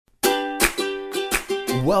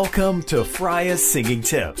Welcome to Freya's Singing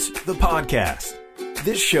Tips, the podcast.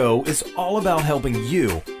 This show is all about helping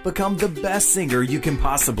you become the best singer you can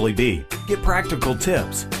possibly be. Get practical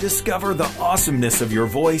tips, discover the awesomeness of your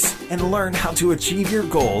voice, and learn how to achieve your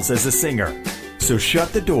goals as a singer. So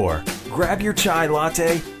shut the door, grab your chai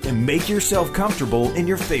latte, and make yourself comfortable in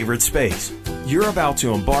your favorite space. You're about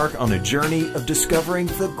to embark on a journey of discovering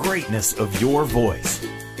the greatness of your voice.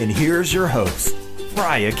 And here's your host,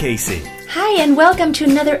 Freya Casey. Hi, and welcome to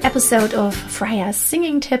another episode of Freya's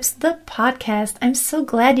Singing Tips, the podcast. I'm so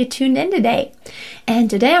glad you tuned in today. And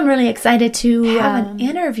today I'm really excited to have an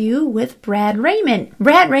interview with Brad Raymond.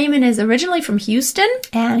 Brad Raymond is originally from Houston,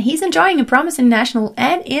 and he's enjoying a promising national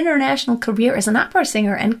and international career as an opera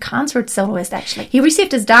singer and concert soloist, actually. He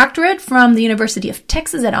received his doctorate from the University of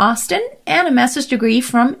Texas at Austin and a master's degree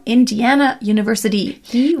from Indiana University.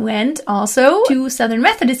 He went also to Southern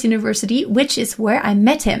Methodist University, which is where I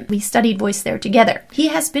met him. We studied voice there together. He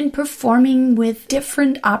has been performing with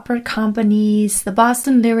different opera companies, the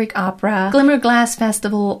Boston Lyric Opera, Glimmer Glass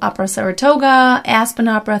Festival, Opera Saratoga, Aspen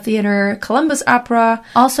Opera Theater, Columbus Opera,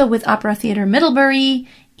 also with Opera Theater Middlebury,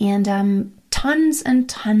 and tons and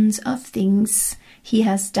tons of things. He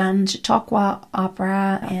has done Chautauqua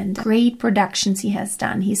Opera and great productions he has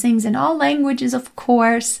done. He sings in all languages, of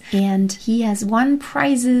course, and he has won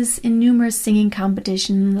prizes in numerous singing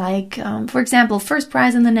competitions, like, for example, first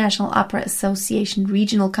prize in the National Opera Association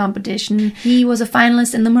regional competition. He was a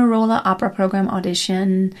finalist in the Marola Opera Program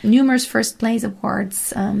audition, numerous first place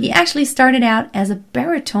awards. He actually started out as a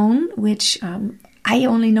baritone, which I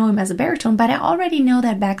only know him as a baritone, but I already know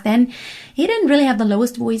that back then he didn't really have the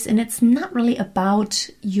lowest voice, and it's not really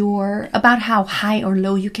about how high or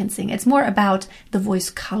low you can sing. It's more about the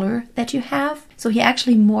voice color that you have. So he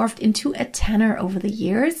actually morphed into a tenor over the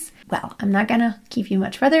years. Well, I'm not gonna keep you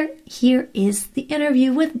much further. Here is the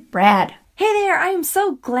interview with Brad. Hey there, I am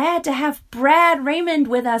so glad to have Brad Raymond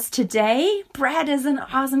with us today. Brad is an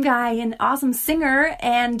awesome guy, an awesome singer,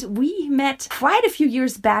 and we met quite a few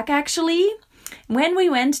years back, actually. When we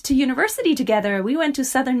went to university together, we went to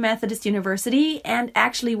Southern Methodist University and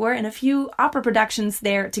actually were in a few opera productions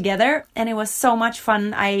there together. And it was so much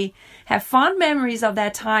fun. I have fond memories of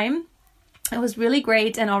that time. It was really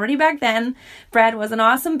great. And already back then, Brad was an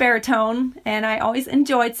awesome baritone. And I always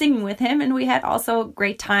enjoyed singing with him. And we had also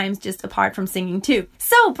great times just apart from singing too.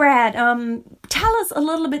 So Brad, tell us a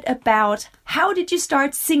little bit about how did you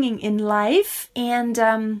start singing in life?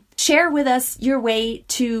 And share with us your way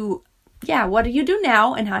to what do you do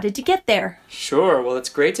now and how did you get there? Sure. Well, it's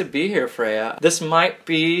great to be here, Freya. This might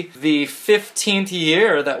be the 15th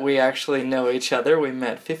year that we actually know each other. We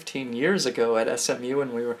met 15 years ago at SMU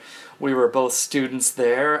and we were both students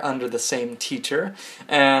there under the same teacher.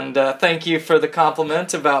 And thank you for the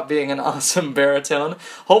compliment about being an awesome baritone.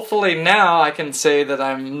 Hopefully now I can say that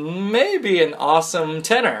I'm maybe an awesome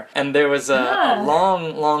tenor. And there was a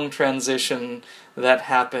long transition that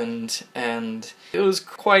happened, and it was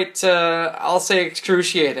quite, I'll say,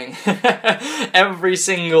 excruciating. Every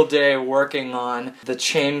single day working on the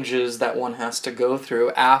changes that one has to go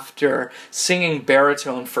through after singing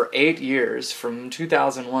baritone for 8 years, from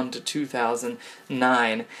 2001 to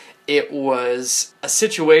 2009. It was a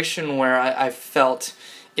situation where I felt,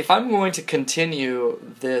 if I'm going to continue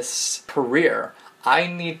this career, I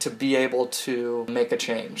need to be able to make a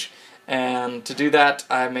change. And to do that,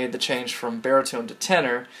 I made the change from baritone to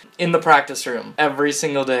tenor in the practice room. Every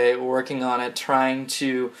single day, working on it, trying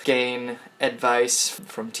to gain advice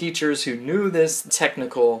from teachers who knew this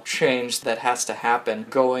technical change that has to happen,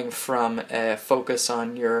 going from a focus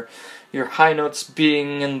on your high notes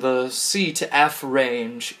being in the C to F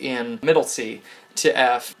range in middle C to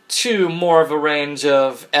F, to more of a range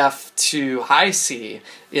of F to high C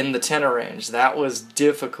in the tenor range. That was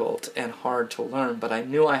difficult and hard to learn, but I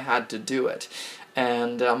knew I had to do it.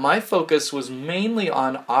 And my focus was mainly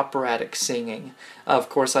on operatic singing. Of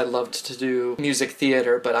course, I loved to do music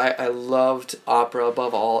theater, but I loved opera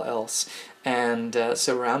above all else. And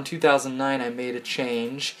so around 2009, I made a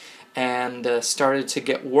change and started to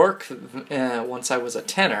get work once I was a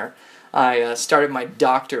tenor. I started my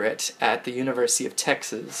doctorate at the University of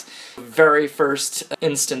Texas. Very first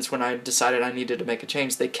instance when I decided I needed to make a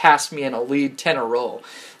change, they cast me in a lead tenor role.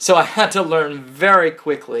 So I had to learn very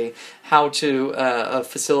quickly how to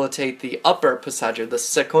facilitate the upper passaggio, the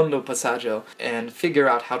secondo passaggio, and figure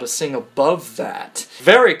out how to sing above that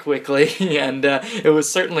very quickly, and it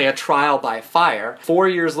was certainly a trial by fire. 4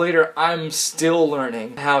 years later, I'm still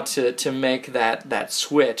learning how to make that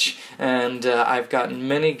switch, and I've gotten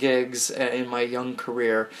many gigs in my young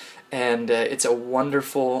career And it's a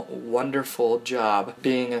wonderful, wonderful job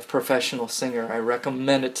being a professional singer. I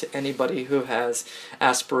recommend it to anybody who has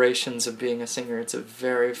aspirations of being a singer. It's a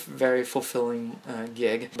very, very fulfilling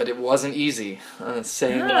gig. But it wasn't easy,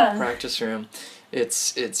 singing in a practice room.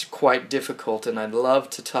 It's quite difficult, and I'd love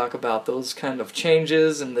to talk about those kind of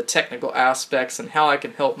changes and the technical aspects and how I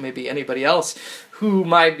can help maybe anybody else who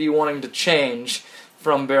might be wanting to change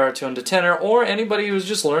from baritone to tenor, or anybody who's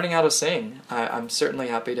just learning how to sing. I'm certainly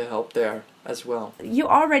happy to help there as well. You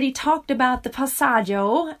already talked about the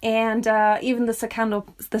passaggio and even the secondo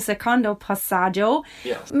passaggio.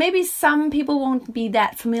 Yes. Maybe some people won't be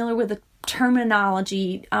that familiar with the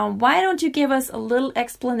terminology. Why don't you give us a little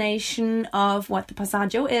explanation of what the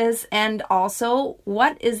passaggio is, and also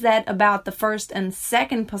what is that about the first and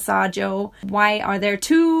second passaggio? Why are there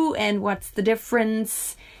two, and what's the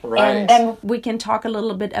difference? Right. And then we can talk a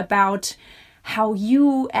little bit about how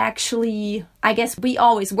you actually, I guess we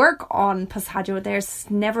always work on passaggio. There's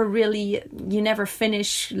never really, you never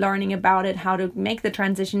finish learning about it, how to make the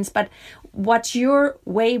transitions, but what your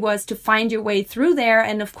way was to find your way through there.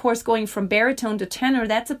 And of course, going from baritone to tenor,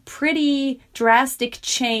 that's a pretty drastic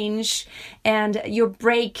change. And your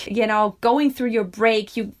break, going through your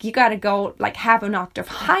break, you got to go like half an octave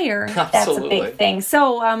higher. Absolutely. That's a big thing.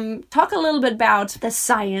 So talk a little bit about the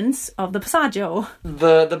science of the passaggio.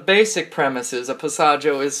 The basic premise is a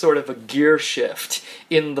passaggio is sort of a gear shift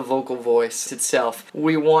in the vocal voice itself.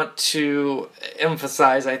 We want to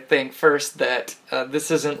emphasize, I think, first that this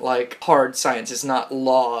isn't like hard science. It's not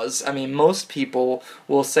laws. I mean, most people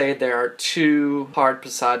will say there are two hard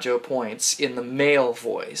passaggio points in the male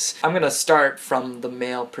voice. I'm going to start from the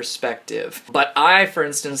male perspective. But I, for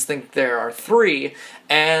instance, think there are three,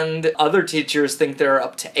 and other teachers think there are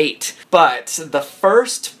up to 8. But the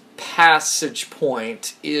first passage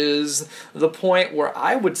point is the point where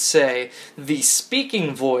I would say the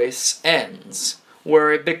speaking voice ends,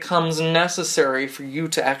 where it becomes necessary for you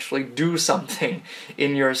to actually do something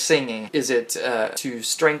in your singing. Is it to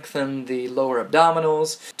strengthen the lower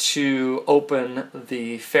abdominals, to open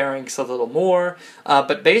the pharynx a little more?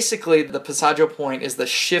 But basically, the passaggio point is the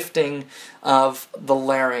shifting of the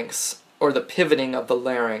larynx, or the pivoting of the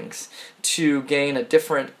larynx, to gain a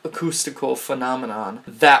different acoustical phenomenon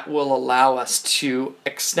that will allow us to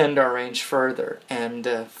extend our range further. And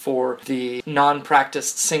for the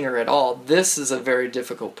non-practiced singer at all, this is a very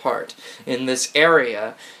difficult part. In this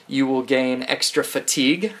area, you will gain extra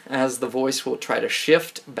fatigue as the voice will try to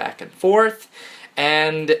shift back and forth,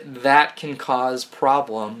 and that can cause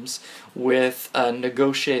problems with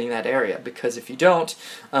negotiating that area, because if you don't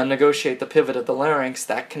negotiate the pivot of the larynx,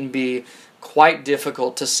 that can be quite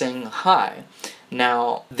difficult to sing high.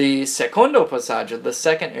 Now, the secondo passaggio, the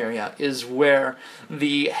second area, is where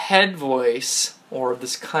the head voice, or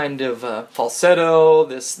this kind of falsetto,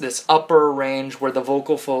 this upper range where the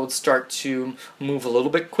vocal folds start to move a little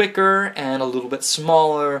bit quicker and a little bit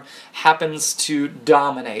smaller, happens to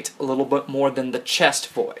dominate a little bit more than the chest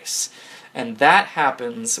voice. And that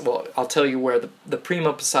happens, well, I'll tell you where the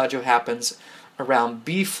primo passaggio happens, around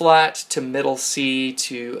B flat to middle C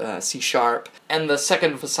to C sharp, and the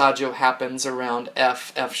second passaggio happens around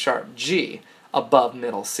F sharp G, above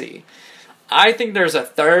middle C. I think there's a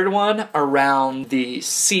third one around the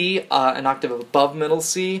C, an octave above middle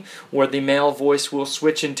C, where the male voice will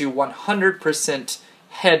switch into 100%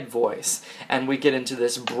 head voice, and we get into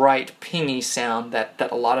this bright, pingy sound that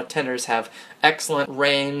a lot of tenors have excellent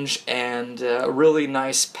range and a really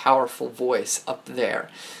nice, powerful voice up there.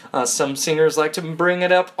 Some singers like to bring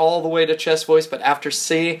it up all the way to chest voice, but after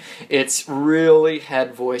C, it's really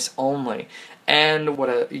head voice only. And what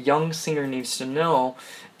a young singer needs to know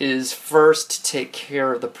is first take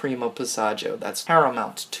care of the primo passaggio. That's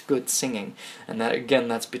paramount to good singing. And that, again,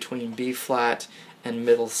 that's between B flat and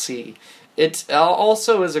middle C. It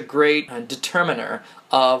also is a great determiner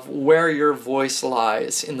of where your voice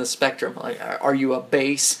lies in the spectrum. Like, are you a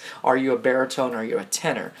bass? Are you a baritone? Are you a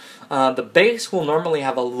tenor? The bass will normally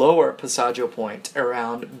have a lower passaggio point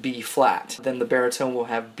around B flat. Then the baritone will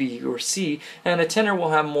have B or C, and a tenor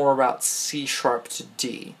will have more about C sharp to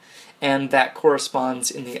D. And that corresponds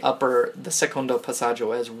in the secondo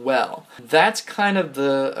passaggio as well. That's kind of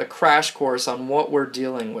a crash course on what we're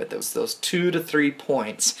dealing with. It's those 2 to 3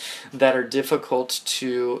 points that are difficult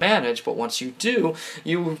to manage, but once you do,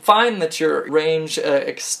 you find that your range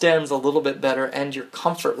extends a little bit better and your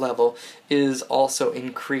comfort level is also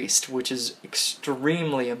increased, which is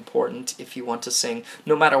extremely important if you want to sing,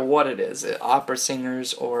 no matter what it is. Opera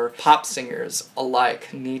singers or pop singers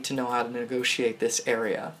alike need to know how to negotiate this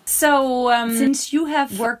area. So So, since you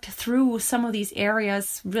have worked through some of these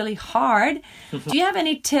areas really hard, do you have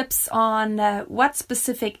any tips on what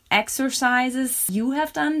specific exercises you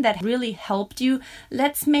have done that really helped you?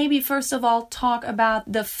 Let's maybe first of all talk about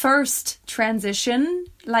the first transition,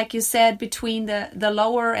 like you said, between the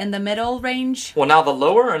lower and the middle range. Well, now the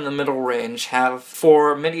lower and the middle range have,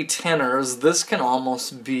 for many tenors, this can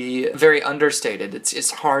almost be very understated.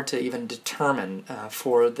 It's hard to even determine.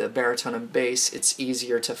 For the baritone and bass, it's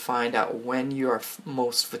easier to find out when you are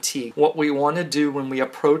most fatigued. What we want to do when we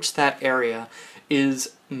approach that area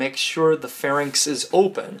is make sure the pharynx is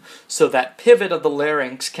open so that pivot of the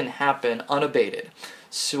larynx can happen unabated.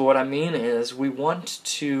 So what I mean is we want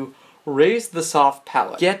to raise the soft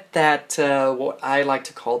palate. Get that, what I like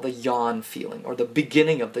to call the yawn feeling, or the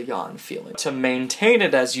beginning of the yawn feeling. To maintain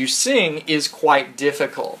it as you sing is quite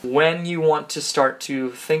difficult. When you want to start to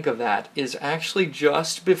think of that is actually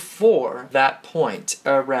just before that point,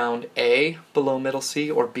 around A, below middle C,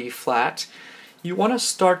 or B flat. You want to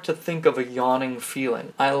start to think of a yawning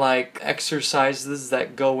feeling. I like exercises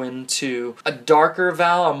that go into a darker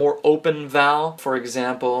vowel, a more open vowel. For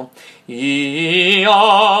example, E-ah.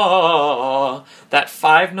 That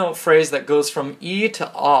 5-note phrase that goes from E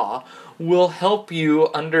to ah will help you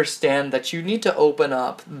understand that you need to open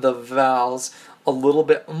up the vowels a little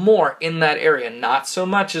bit more in that area. Not so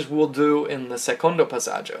much as we'll do in the secondo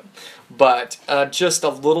passaggio, but just a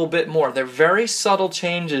little bit more. They're very subtle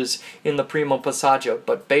changes in the primo passaggio,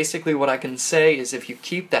 but basically what I can say is if you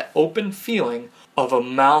keep that open feeling of a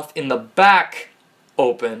mouth in the back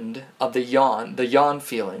opened, of the yawn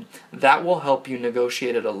feeling, that will help you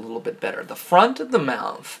negotiate it a little bit better. The front of the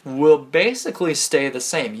mouth will basically stay the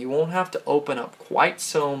same. You won't have to open up quite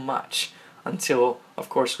so much until, of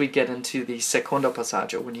course, we get into the secondo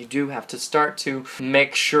passaggio, when you do have to start to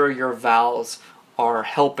make sure your vowels are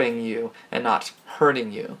helping you and not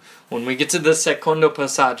hurting you. When we get to the secondo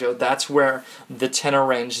passaggio, that's where the tenor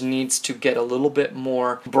range needs to get a little bit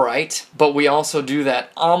more bright, but we also do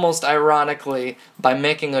that almost ironically by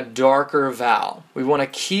making a darker vowel. We want to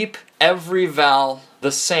keep every vowel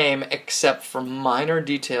the same except for minor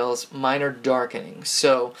details, minor darkening.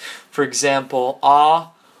 So, for example,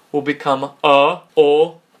 ah will become o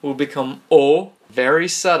will become o, very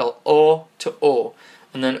subtle, o to o.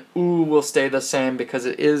 And then oo will stay the same because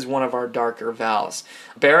it is one of our darker vowels.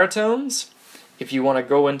 Baritones, if you want to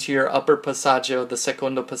go into your upper passaggio, the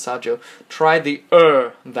secondo passaggio, try the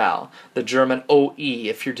vowel, the German OE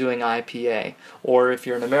if you're doing IPA. Or if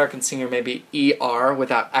you're an American singer, maybe ER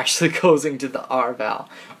without actually going to the R vowel.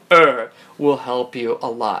 Will help you a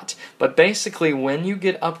lot. But basically, when you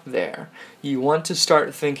get up there, you want to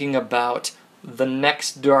start thinking about the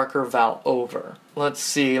next darker vowel over. Let's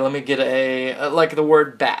see, let me get like the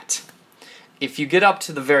word bat. If you get up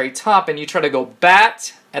to the very top and you try to go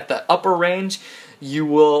bat at the upper range, you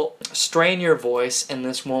will strain your voice and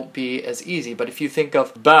this won't be as easy. But if you think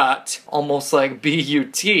of bat, almost like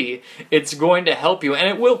B-U-T, it's going to help you. And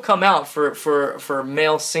it will come out for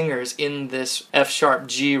male singers in this F-sharp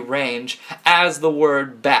G range as the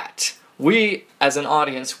word bat. We, as an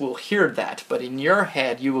audience, will hear that, but in your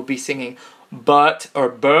head you will be singing but or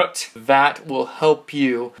but. That will help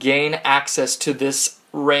you gain access to this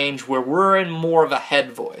range where we're in more of a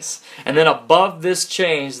head voice. And then above this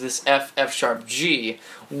change, this F-sharp G,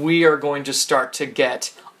 we are going to start to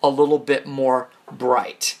get a little bit more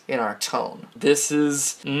bright in our tone. This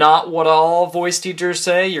is not what all voice teachers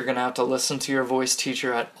say. You're going to have to listen to your voice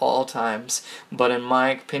teacher at all times. But in my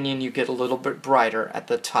opinion, you get a little bit brighter at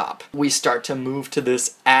the top. We start to move to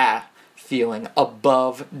this A feeling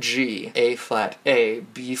above G, A flat, A,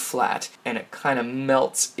 B flat, and it kind of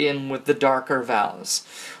melts in with the darker vowels.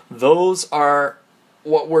 Those are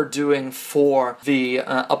what we're doing for the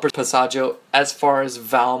upper passaggio as far as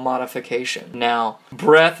vowel modification. Now,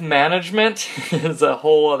 breath management is a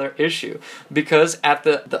whole other issue, because at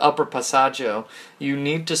the upper passaggio, you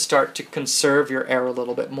need to start to conserve your air a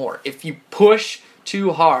little bit more. If you push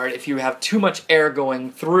too hard, if you have too much air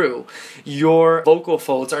going through, your vocal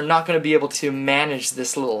folds are not going to be able to manage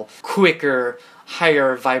this little quicker,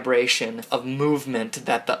 higher vibration of movement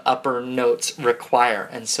that the upper notes require.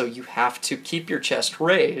 And so you have to keep your chest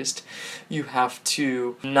raised. You have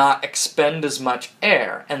to not expend as much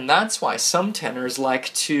air. And that's why some tenors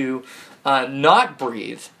like to not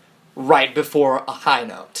breathe right before a high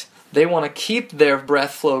note. They want to keep their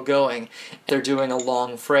breath flow going. They're doing a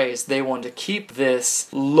long phrase. They want to keep this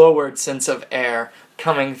lowered sense of air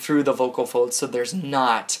coming through the vocal folds so there's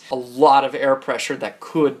not a lot of air pressure that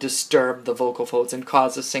could disturb the vocal folds and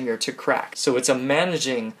cause the singer to crack. So it's a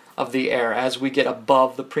managing of the air as we get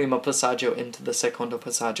above the primo passaggio into the secondo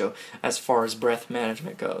passaggio as far as breath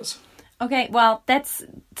management goes. Okay, well, that's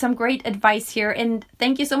some great advice here. And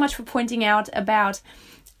thank you so much for pointing out about,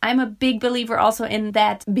 I'm a big believer also in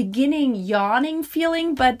that beginning yawning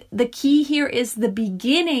feeling, but the key here is the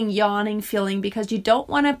beginning yawning feeling, because you don't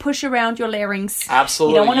want to push around your larynx.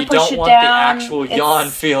 Absolutely. You don't want to push it down. The actual yawn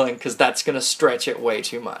feeling, because that's going to stretch it way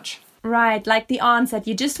too much. Right, like the onset.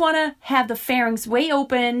 You just want to have the pharynx way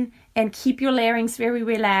open and keep your larynx very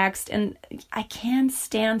relaxed. And I can't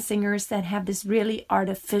stand singers that have this really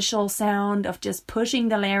artificial sound of just pushing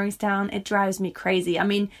the larynx down. It drives me crazy. I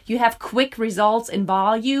mean, you have quick results in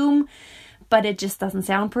volume, but it just doesn't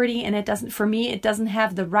sound pretty. And it doesn't, for me, it doesn't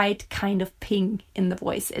have the right kind of ping in the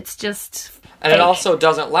voice. It's just And it also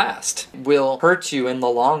doesn't last. It will hurt you in the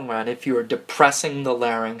long run if you are depressing the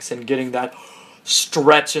larynx and getting that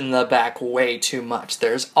stretch in the back way too much.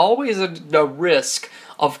 There's always a risk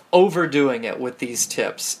of overdoing it with these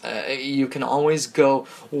tips. You can always go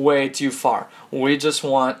way too far. We just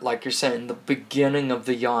want, like you're saying, the beginning of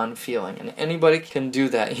the yawn feeling. And anybody can do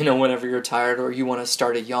that, whenever you're tired or you want to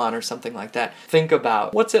start a yawn or something like that. Think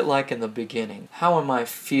about, what's it like in the beginning? How am I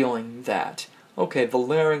feeling that? Okay, the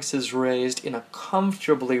larynx is raised in a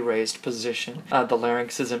comfortably raised position. The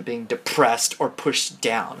larynx isn't being depressed or pushed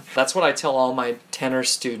down. That's what I tell all my tenor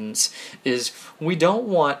students, is we don't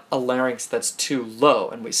want a larynx that's too low,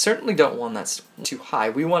 and we certainly don't want that's too high.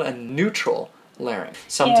 We want a neutral larynx.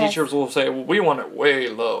 Some teachers will say, well, we want it way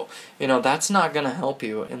low. That's not going to help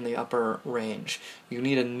you in the upper range. You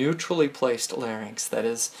need a neutrally placed larynx that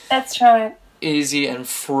is... That's right. easy and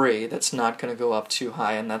free, that's not going to go up too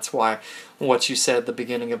high, and that's why what you said at the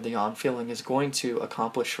beginning of the yawn feeling is going to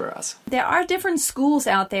accomplish for us. There are different schools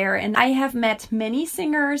out there, and I have met many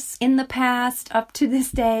singers in the past up to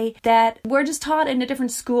this day that were just taught in a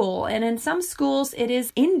different school, and in some schools it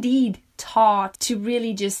is indeed taught to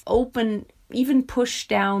really just open, even push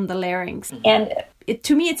down the larynx. Mm-hmm. And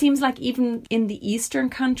to me, it seems like even in the Eastern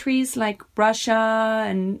countries, like Russia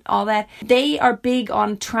and all that, they are big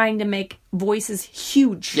on trying to make voices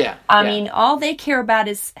huge. I mean, all they care about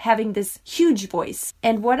is having this huge voice.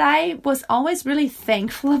 And what I was always really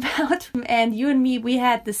thankful about, and you and me, we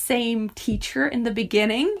had the same teacher in the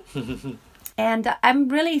beginning. And I'm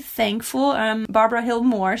really thankful. Barbara Hill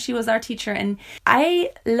Moore, she was our teacher, and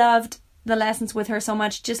I loved the lessons with her so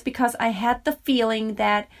much just because I had the feeling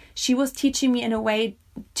that she was teaching me in a way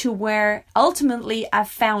to where ultimately I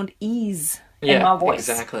found ease in my voice.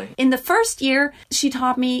 Exactly. In the first year, she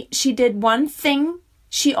taught me, she did one thing.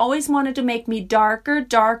 She always wanted to make me darker,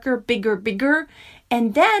 bigger.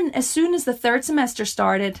 And then as soon as the third semester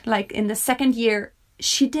started, like in the second year,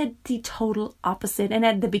 she did the total opposite. And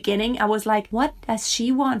at the beginning, I was like, what does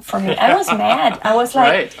she want from me? I was mad. I was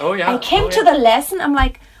like, right. Oh, yeah. I came to the lesson. I'm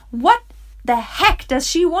like, what the heck does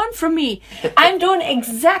she want from me? I'm doing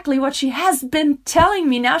exactly what she has been telling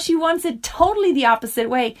me. Now she wants it totally the opposite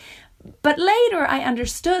way. But later I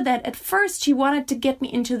understood that at first she wanted to get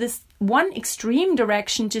me into this one extreme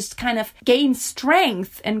direction, just kind of gain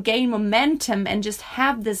strength and gain momentum and just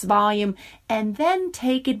have this volume, and then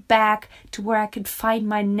take it back to where I could find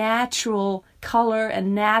my natural color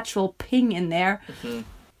and natural ping in there. Mm-hmm.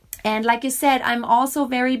 And like you said, I'm also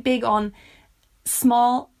very big on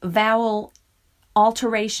small vowel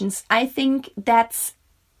alterations. I think that's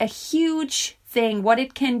a huge thing, what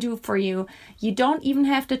it can do for you. You don't even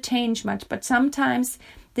have to change much, but sometimes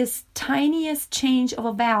this tiniest change of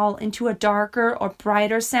a vowel into a darker or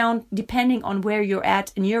brighter sound, depending on where you're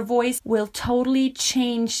at in your voice, will totally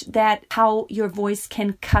change that, how your voice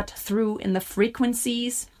can cut through in the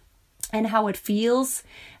frequencies and how it feels,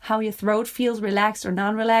 how your throat feels, relaxed or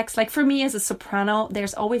non-relaxed. Like for me as a soprano,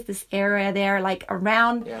 there's always this area there, like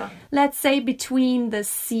around, let's say between the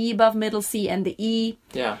C above middle C and the E.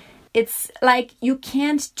 Yeah. It's like you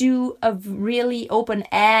can't do a really open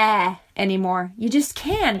anymore. You just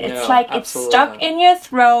can't. It's like it's stuck in your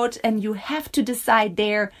throat and you have to decide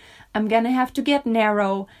there, I'm going to have to get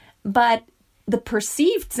narrow. But the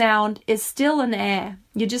perceived sound is still an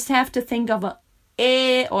You just have to think of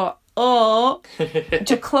a or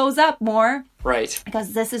to close up more. Right.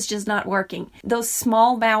 Because this is just not working. Those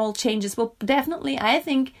small vowel changes will definitely, I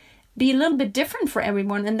think, be a little bit different for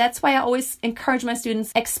everyone. And that's why I always encourage my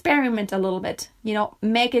students, experiment a little bit.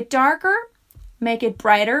 Make it darker, make it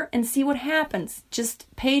brighter, and see what happens. Just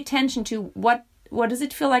pay attention to what does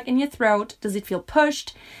it feel like in your throat? Does it feel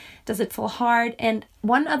pushed? Does it feel hard? And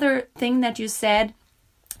one other thing that you said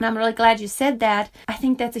And I'm really glad you said that. I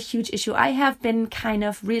think that's a huge issue. I have been kind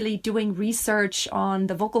of really doing research on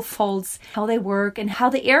the vocal folds, how they work, and how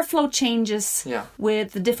the airflow changes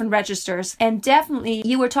with the different registers. And definitely,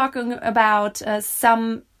 you were talking about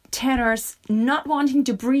some tenors not wanting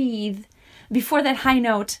to breathe before that high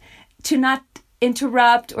note, to not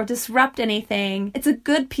interrupt or disrupt anything. It's a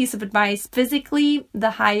good piece of advice. Physically, the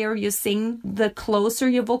higher you sing, the closer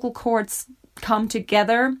your vocal cords come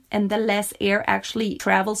together and the less air actually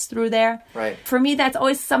travels through there. Right. For me, that's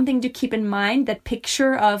always something to keep in mind, that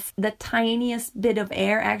picture of the tiniest bit of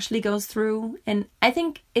air actually goes through. And I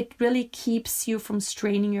think it really keeps you from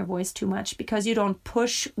straining your voice too much, because you don't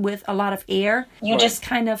push with a lot of air. You just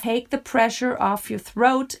kind of take the pressure off your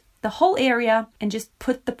throat, the whole area, and just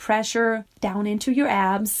put the pressure down into your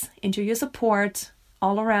abs, into your support,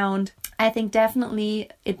 all around. I think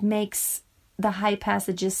definitely it makes the high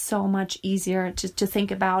passages so much easier to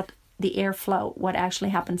think about the airflow, what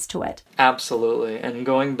actually happens to it. Absolutely. And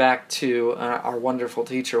going back to our wonderful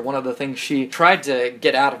teacher, one of the things she tried to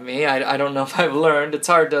get out of me, I don't know if I've learned, it's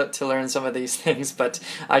hard to learn some of these things, but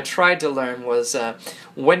I tried to learn was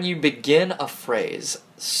when you begin a phrase,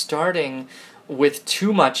 starting with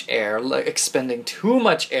too much air, expending too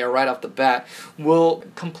much air right off the bat, will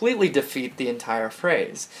completely defeat the entire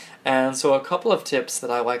phrase. And so a couple of tips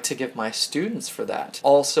that I like to give my students for that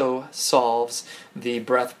also solves the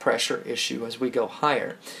breath pressure issue as we go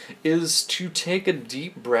higher, is to take a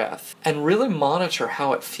deep breath and really monitor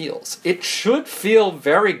how it feels. It should feel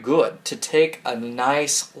very good to take a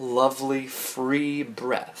nice, lovely, free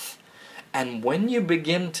breath. And when you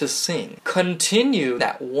begin to sing, continue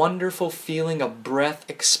that wonderful feeling of breath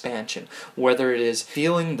expansion, whether it is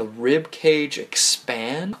feeling the rib cage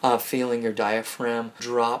expand, feeling your diaphragm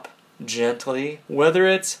drop gently, whether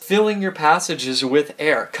it's filling your passages with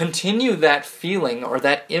air. Continue that feeling or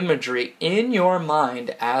that imagery in your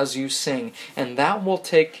mind as you sing, and that will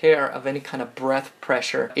take care of any kind of breath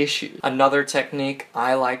pressure issue. Another technique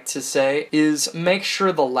I like to say is make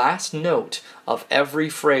sure the last note of every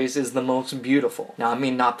phrase is the most beautiful. Now, I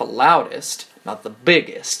mean not the loudest, not the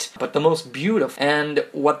biggest, but the most beautiful. And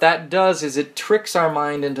what that does is it tricks our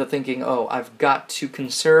mind into thinking, oh, I've got to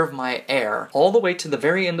conserve my air all the way to the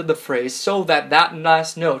very end of the phrase so that that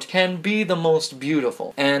last note can be the most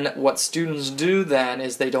beautiful. And what students do then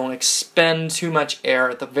is they don't expend too much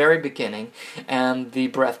air at the very beginning, and the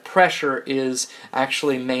breath pressure is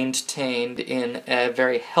actually maintained in a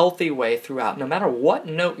very healthy way throughout. No matter what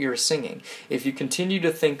note you're singing, if you continue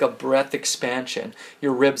to think of breath expansion,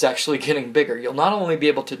 your ribs actually getting bigger. You'll not only be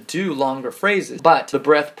able to do longer phrases, but the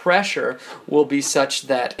breath pressure will be such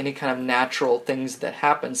that any kind of natural things that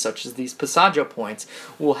happen, such as these passaggio points,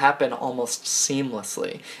 will happen almost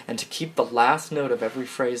seamlessly. And to keep the last note of every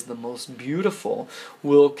phrase the most beautiful,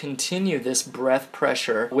 we'll continue this breath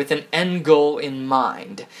pressure with an end goal in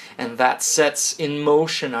mind. And that sets in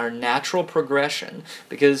motion our natural progression,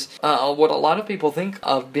 because what a lot of people think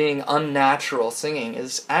of being unnatural singing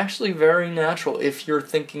is actually very natural if you're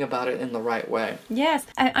thinking about it in the right way. Yes,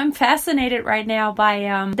 I'm fascinated right now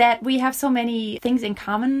by that we have so many things in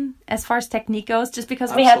common as far as technique goes, just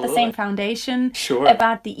because we have the same foundation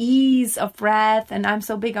about the ease of breath, and I'm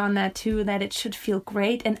so big on that too, that it should feel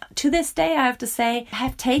great. And to this day, I have to say, I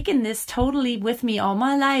have taken this totally with me all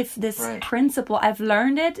my life, this principle. I've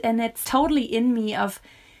learned it, and it's totally in me of,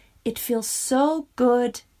 it feels so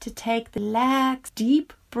good to take the relaxed,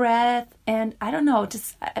 deep breath, and I don't know,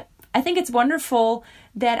 just I think it's wonderful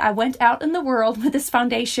that I went out in the world with this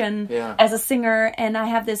foundation as a singer, and I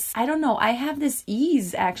have this, I don't know, I have this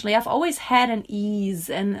ease actually. I've always had an ease,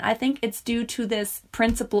 and I think it's due to this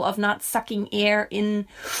principle of not sucking air in,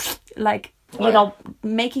 like, you know,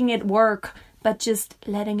 making it work, but just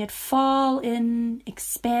letting it fall in,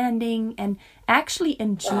 expanding, and actually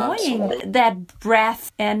enjoying that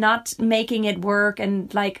breath and not making it work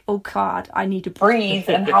and like, oh God, I need to breathe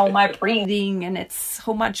and how am I breathing and it's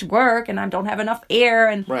so much work and I don't have enough air.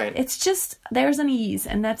 And it's just, there's an ease,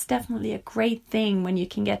 and that's definitely a great thing when you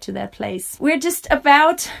can get to that place. We're just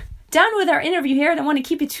about done with our interview here. I don't want to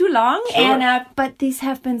keep you too long, but these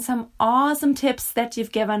have been some awesome tips that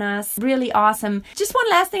you've given us. Really awesome. Just one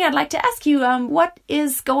last thing I'd like to ask you. What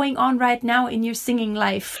is going on right now in your singing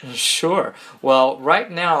life? Sure. Well, right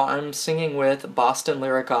now I'm singing with Boston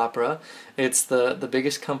Lyric Opera. It's the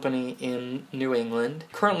biggest company in New England.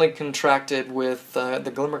 Currently contracted with the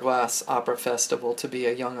Glimmerglass Opera Festival to be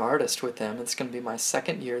a young artist with them. It's going to be my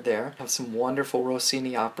second year there. I have some wonderful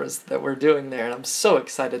Rossini operas that we're doing there, and I'm so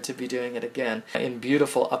excited to be doing it again in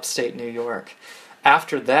beautiful upstate New York.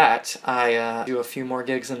 After that, I do a few more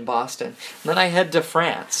gigs in Boston. And then I head to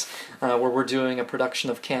France, where we're doing a production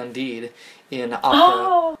of Candide in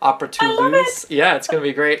Opera Toulouse. Yeah, it's going to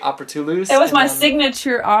be great. Opera Toulouse. It was my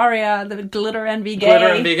signature aria, the Glitter and Be Gay. Glitter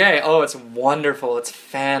and Be Gay. Oh, it's wonderful. It's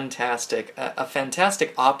fantastic. A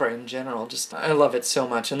fantastic opera in general. Just, I love it so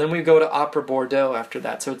much. And then we go to Opera Bordeaux after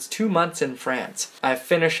that. So it's 2 months in France. I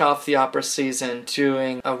finish off the opera season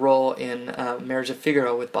doing a role in Marriage of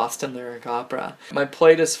Figaro with Boston Lyric Opera. My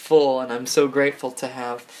plate is full, and I'm so grateful to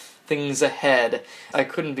have things ahead. I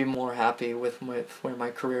couldn't be more happy with where my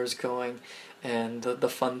career is going and the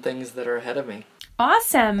fun things that are ahead of me.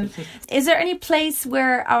 Awesome. Is there any place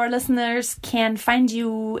where our listeners can find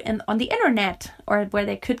you on the internet, or where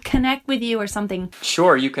they could connect with you or something?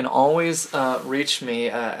 Sure. You can always reach me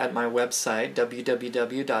at my website,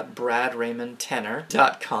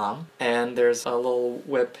 www.bradraymondtenor.com. And there's a little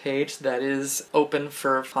web page that is open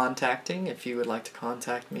for contacting. If you would like to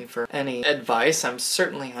contact me for any advice, I'm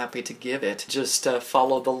certainly happy to give it. Just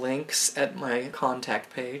follow the links at my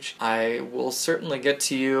contact page. I will certainly get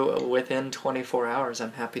to you within 24 hours.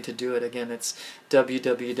 I'm happy to do it. Again, it's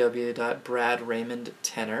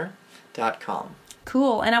www.bradraymondtenor.com.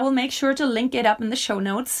 Cool, and I will make sure to link it up in the show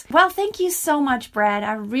notes. Well, thank you so much, Brad.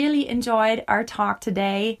 I really enjoyed our talk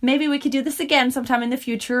today. Maybe we could do this again sometime in the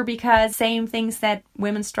future, because same things that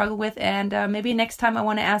women struggle with, and maybe next time I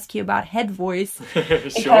want to ask you about head voice.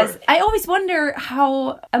 Because I always wonder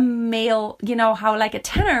how a male, how like a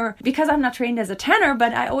tenor, because I'm not trained as a tenor,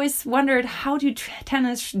 but I always wondered, how do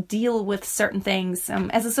tenors deal with certain things?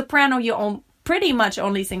 As a soprano, you pretty much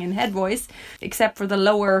only sing in head voice, except for the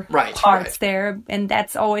lower parts there. And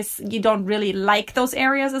that's always, you don't really like those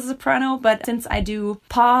areas as a soprano. But since I do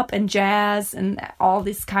pop and jazz and all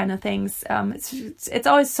these kind of things, it's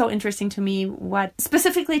always so interesting to me what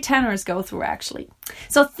specifically tenors go through, actually.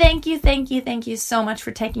 So thank you so much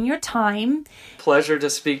for taking your time. Pleasure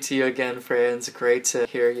to speak to you again, Freya. It's great to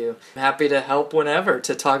hear you. I'm happy to help whenever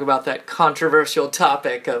to talk about that controversial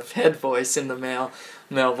topic of head voice in the male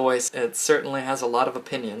voice. It certainly has a lot of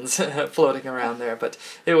opinions floating around there, but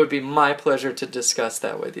it would be my pleasure to discuss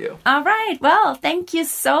that with you. All right. Well, thank you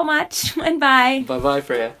so much, and bye. Bye-bye,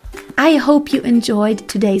 Freya. I hope you enjoyed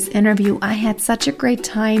today's interview. I had such a great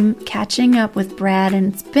time catching up with Brad,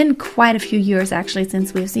 and it's been quite a few years actually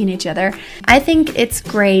since we've seen each other. I think it's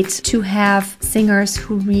great to have singers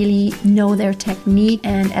who really know their technique,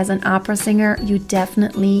 and as an opera singer, you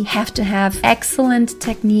definitely have to have excellent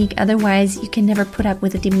technique. Otherwise, you can never put up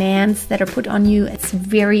with the demands that are put on you. It's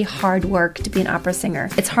very hard work to be an opera singer.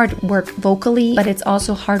 It's hard work vocally, but it's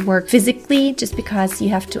also hard work physically, just because you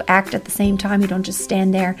have to act at the same time. You don't just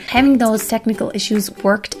stand there. Having those technical issues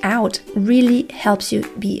worked out really helps you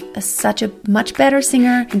be such a much better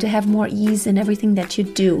singer and to have more ease in everything that you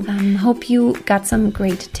do. Hope you got some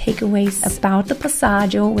great takeaways about the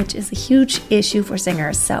passaggio, which is a huge issue for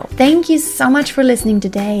singers. So thank you so much for listening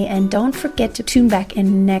today, and don't forget to tune back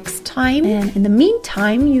in next time. And in the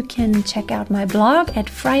meantime, you can check out my blog at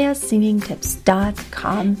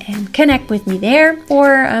freyaSingingTips.com and connect with me there,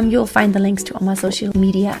 or you'll find the links to all my social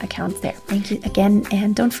media accounts there. Thank you again,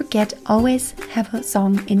 and don't forget, always have a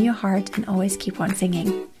song in your heart and always keep on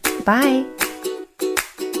singing. Bye!